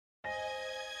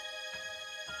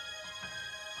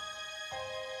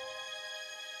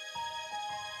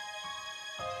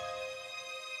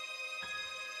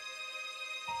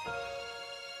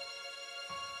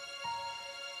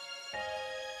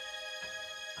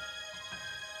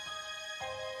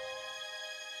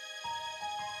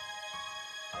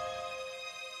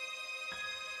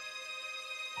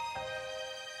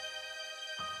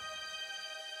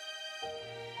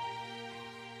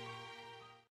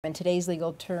and today's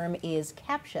legal term is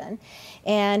caption.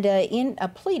 And in a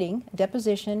pleading,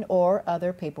 deposition, or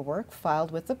other paperwork filed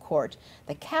with the court,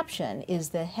 the caption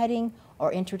is the heading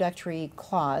or introductory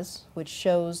clause which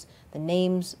shows the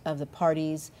names of the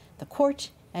parties, the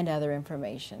court, and other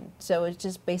information. So it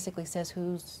just basically says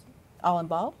who's all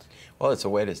involved? Well, it's a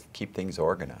way to keep things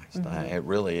organized. It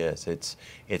really is.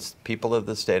 It's people of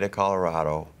the state of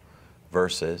Colorado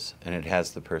versus, and it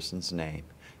has the person's name.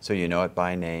 So you know it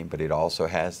by name, but it also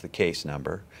has the case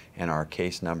number, and our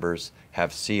case numbers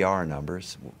have CR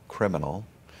numbers, criminal,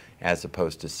 as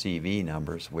opposed to CV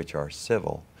numbers, which are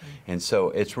civil. And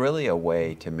so it's really a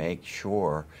way to make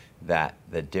sure that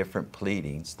the different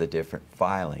pleadings, the different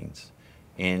filings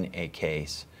in a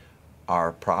case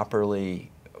are properly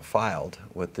filed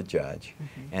with the judge.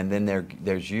 And then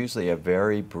there's usually a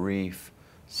very brief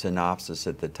synopsis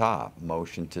at the top,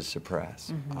 motion to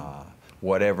suppress,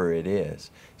 whatever it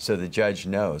is. So the judge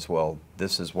knows, well,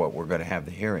 this is what we're going to have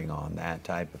the hearing on, that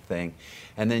type of thing.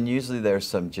 And then usually there's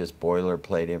some just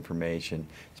boilerplate information,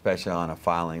 especially on a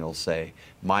filing, will say,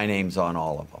 my name's on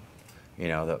all of them. You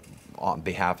know, on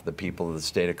behalf of the people of the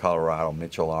state of Colorado,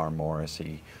 Mitchell R.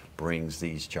 Morrissey brings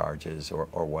these charges or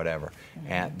whatever.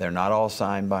 And they're not all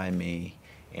signed by me.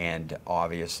 And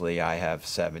obviously I have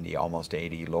 70, almost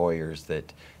 80 lawyers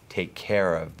that take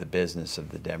care of the business of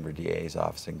the Denver DA's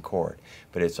office in court.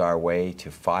 But it's our way to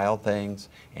file things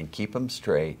and keep them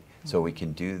straight so we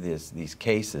can do these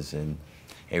cases in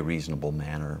a reasonable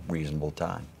manner, reasonable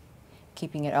time.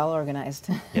 Keeping it all organized.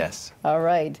 Yes. All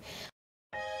right.